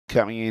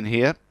coming in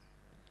here.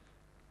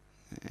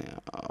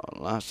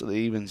 Last of the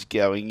evens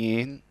going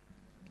in.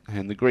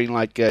 And the green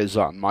light goes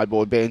on. My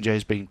Boy Banjo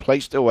has been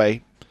placed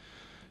away.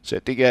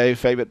 Set to go.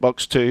 Favourite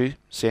box 2.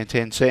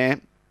 Santan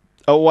Sam.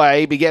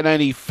 Away, began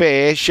only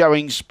fair,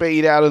 showing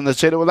speed out in the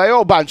centre. Well, they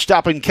all bunched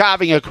up and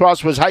carving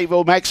across was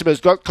Hayville Maximus.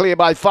 Got clear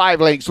by 5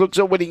 lengths. Looks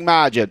a winning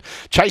margin.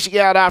 Chasing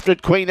out after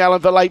it, Queen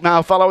Ellen for late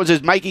male followers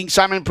is making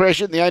some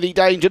impression. The only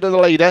danger to the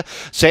leader.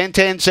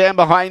 Santan Sam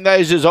behind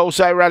those is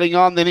also running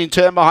on. Then in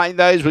turn behind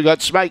those, we've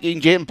got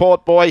Smoking Jim,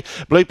 Port Boy,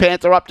 Blue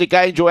Panther, Optic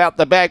Angel out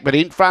the back. But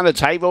in front,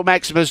 it's Hayville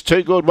Maximus.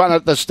 2 good, 1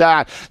 at the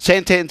start.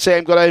 Santan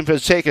Sam got in for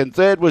second.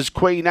 Third was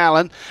Queen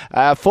Ellen.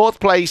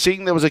 Fourth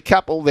placing, there was a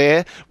couple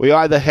there. We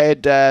either had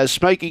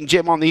Smoking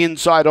Gem on the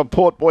inside or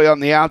Port Boy on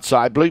the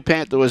outside. Blue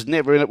Panther was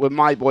never in it with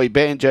My Boy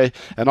Banjo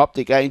and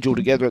Optic Angel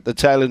together at the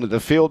tail end of the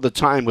field. The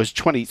time was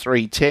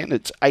 23.10.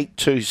 It's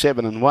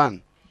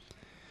 8.27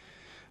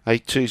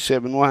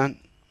 8.271.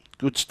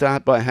 Good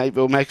start by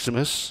Hayville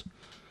Maximus.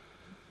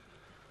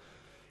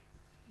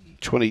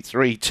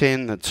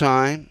 23.10 the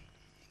time.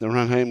 The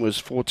run home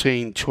was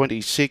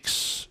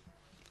 14.26.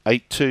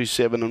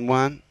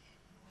 8.271.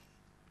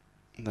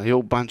 They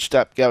all bunched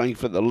up going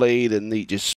for the lead, and they just